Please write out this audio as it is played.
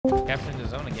Capturing the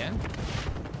zone again.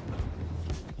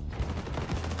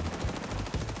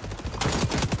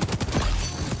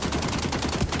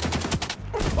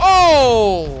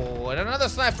 Oh, and another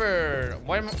sniper.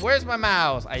 Where's my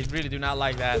mouse? I really do not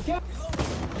like that.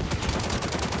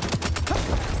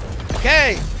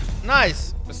 Okay,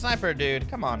 nice. The sniper, dude.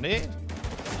 Come on, dude.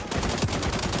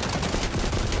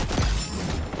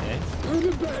 Okay. I'm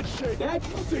in bad shape. That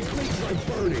thing's like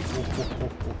burning.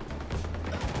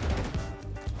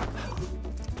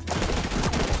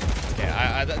 Okay,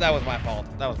 that was my fault.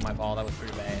 That was my fault. That was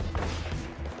pretty bad.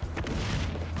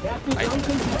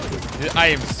 Dude, I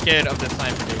am scared of this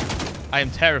sniper, dude. I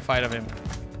am terrified of him.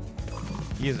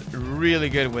 He is really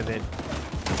good with it.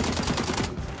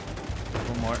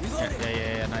 One more.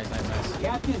 Yeah. Nice.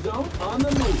 Captain zone on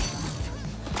the move.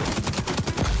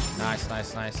 Nice. Got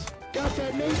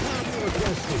that napalm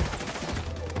requested.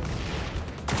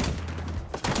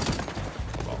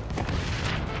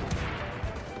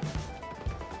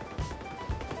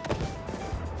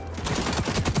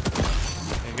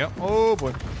 There you go. Oh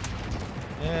boy.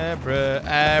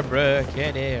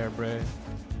 Abracadabra.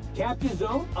 Captain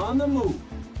zone on the move.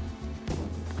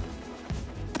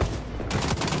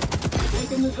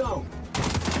 Taking the zone.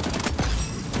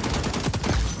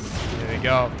 There we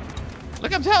go.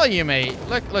 Look, I'm telling you, mate.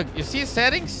 Look. You see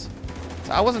settings?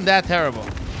 So I wasn't that terrible.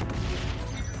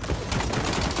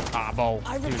 Ah, bo.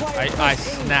 Dude, I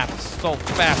snapped so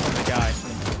fast on the guy.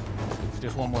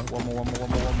 Just one more.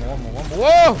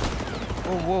 Whoa!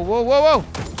 Whoa!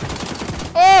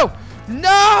 Oh!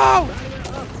 No!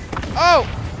 Oh,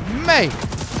 mate.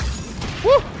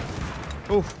 Woo!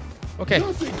 Oof. Okay.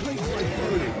 Woo.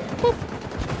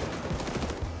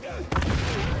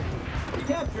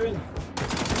 Capturing.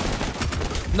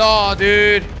 No,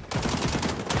 dude.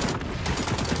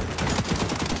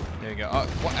 There you go. Oh,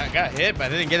 what? I got hit, but I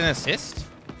didn't get an assist.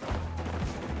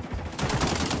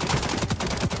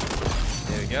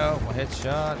 There we go. One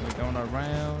headshot. We're going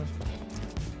around.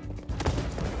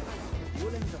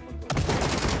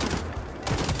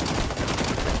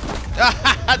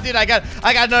 Dude, I got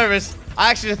nervous. I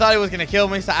actually thought he was gonna kill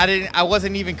me, so I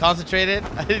wasn't even concentrated.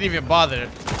 I didn't even bother.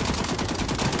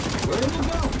 Where did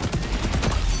it go?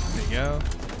 There you go.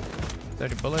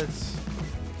 30 bullets.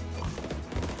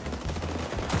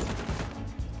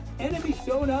 Enemy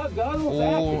sonar goggles Oh,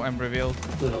 active. I'm revealed.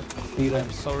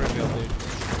 I'm so revealed, dude.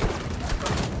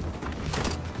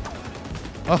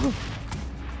 Oh.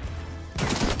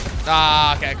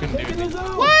 Ah, okay, I couldn't do it.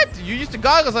 What? You used the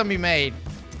goggles on me, mate.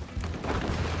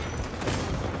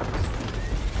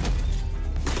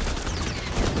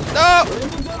 No! Where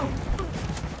did it go?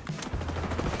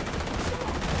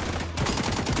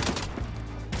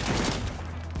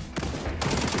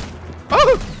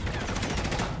 Oh!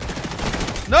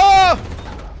 No!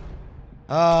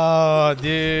 Oh,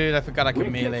 dude, I forgot I could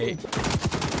melee. There you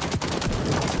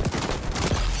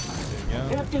go.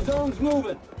 Captain zone's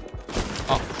moving.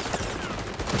 Oh.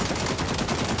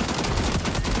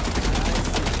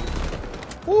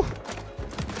 Woo.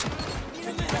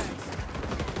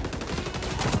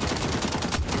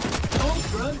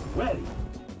 Ultra ready.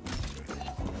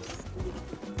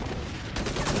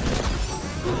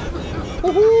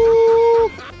 Woohoo!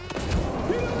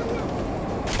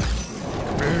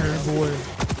 Here, boy.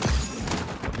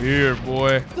 Here,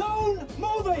 boy. Zone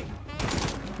moving.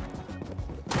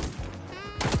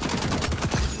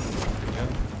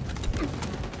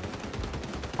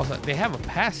 Also, they have a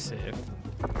passive.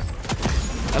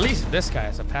 At least this guy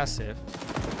has a passive.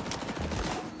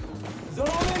 Zone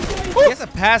engaged. He has a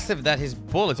passive that his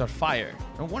bullets are fire.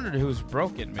 No wonder who's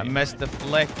broken, man. I messed the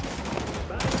flick. Got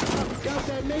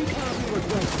that napalm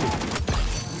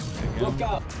requested. Look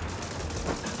out.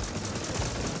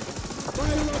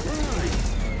 Fire up high.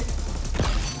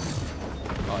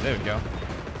 Oh, there we go.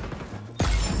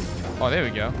 Oh, there we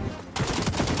go.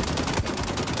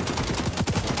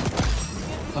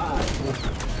 5,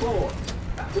 4,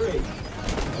 3, 2,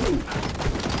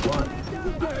 1.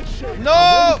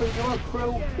 No! For your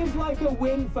crew is like a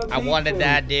win for me. I wanted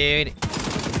that, dude.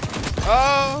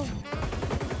 Oh!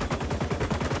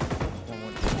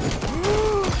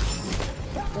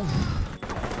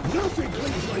 Nothing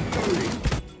cleans like burning.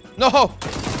 No!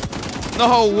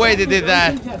 No way they did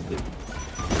that.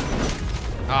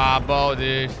 Ah, bo,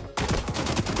 dude.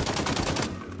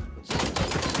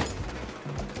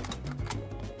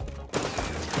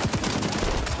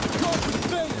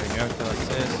 There we go, kill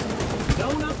assist.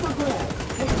 Zone up for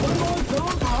grabs. Take one more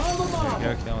zone for all the There we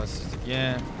marbles. go, kill assist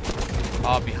again.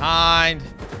 All behind.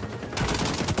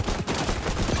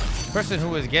 Person who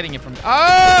was getting it from.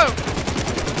 Oh!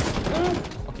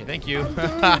 Okay, thank you.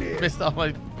 Missed all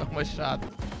my shot.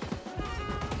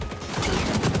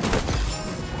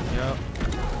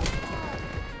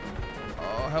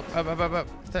 Up.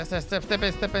 Step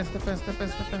in.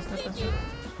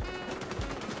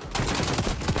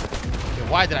 Okay,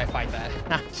 why did I fight that?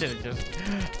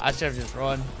 I should have just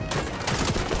run.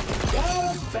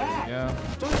 Got him back. Yeah.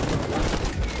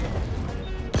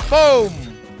 Boom!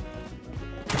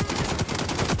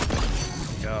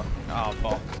 Go. Oh,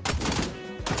 fuck.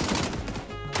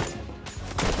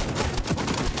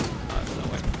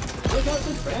 Look out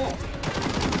the back.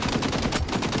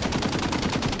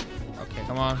 Okay,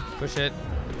 come on. Push it.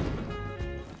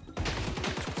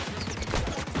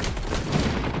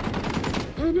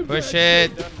 Push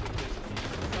it.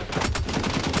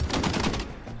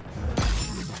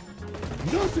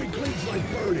 Nothing cleans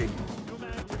like burning.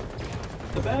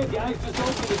 The bad guys just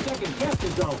opened the second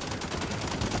capture zone.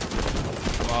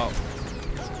 Wow.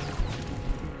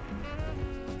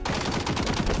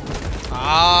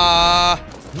 Ah.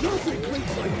 Nothing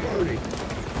cleans like burning.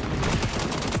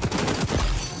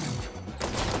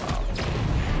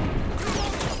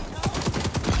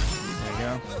 There you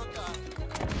go.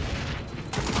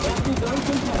 Capture zone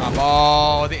contested. Come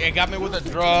on. It got me with a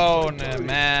drone,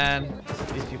 man.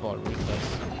 These people are ruthless.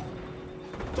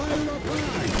 Fire up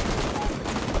high.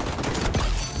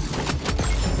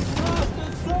 Lost the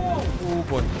zone. Oh,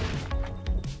 boy.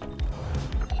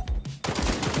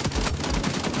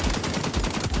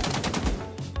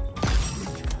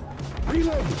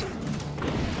 Reload.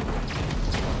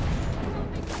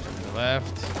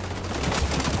 Left.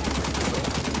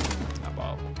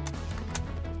 About.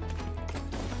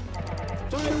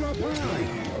 Fire up high.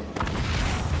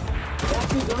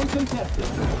 Capture zone contested.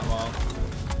 Come on.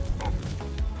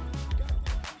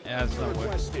 Yeah, it's not working.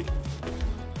 Requested.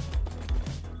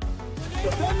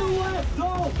 Defend the left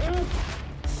zone.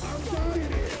 I'm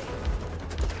dying here.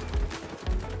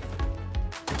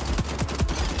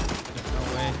 There's no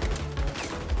way.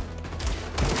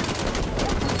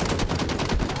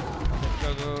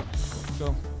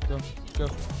 Go.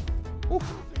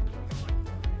 Oof.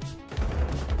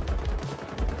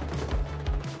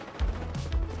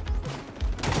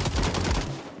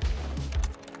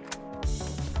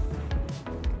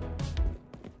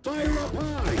 Fire up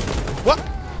high. What?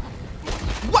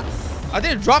 What? I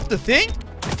didn't drop the thing?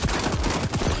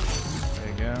 There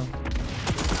you go.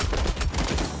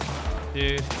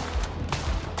 Dude.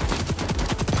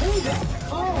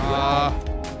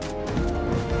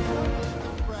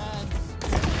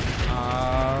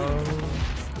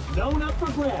 Zone up for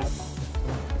grabs.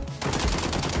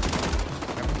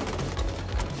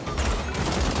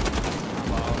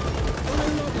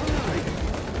 Fire up high.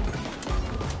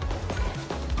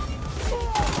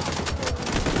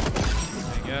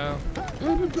 There you go.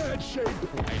 I'm in bad shape.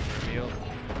 Nice reveal.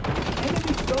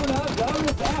 Enemy sonar down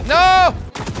the back. No!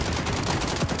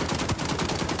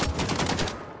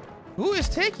 Who is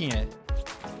taking it?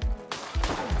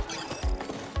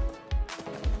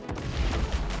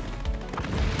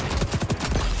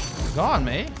 Gone,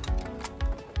 mate.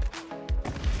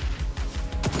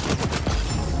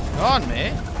 Gone,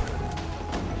 mate.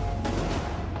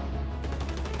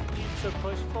 To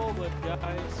push forward,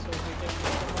 guys, so we can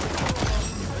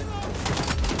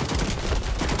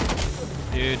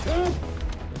Dude. Help.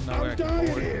 There's no way I I'm can dying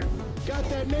forward. here. Got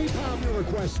that napalm you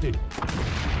requested.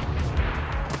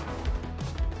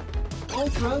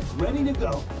 Ultra ready to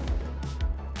go.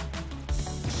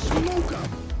 Smoke 'em.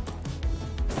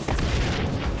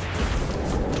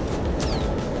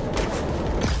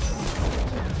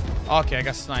 Okay, I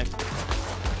got sniped.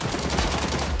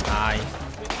 Aye.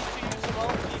 we need to use them all.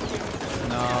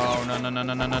 No.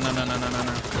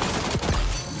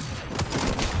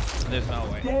 There's no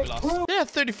way. We lost. They had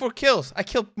 34 kills. I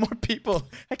killed more people.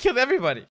 I killed everybody.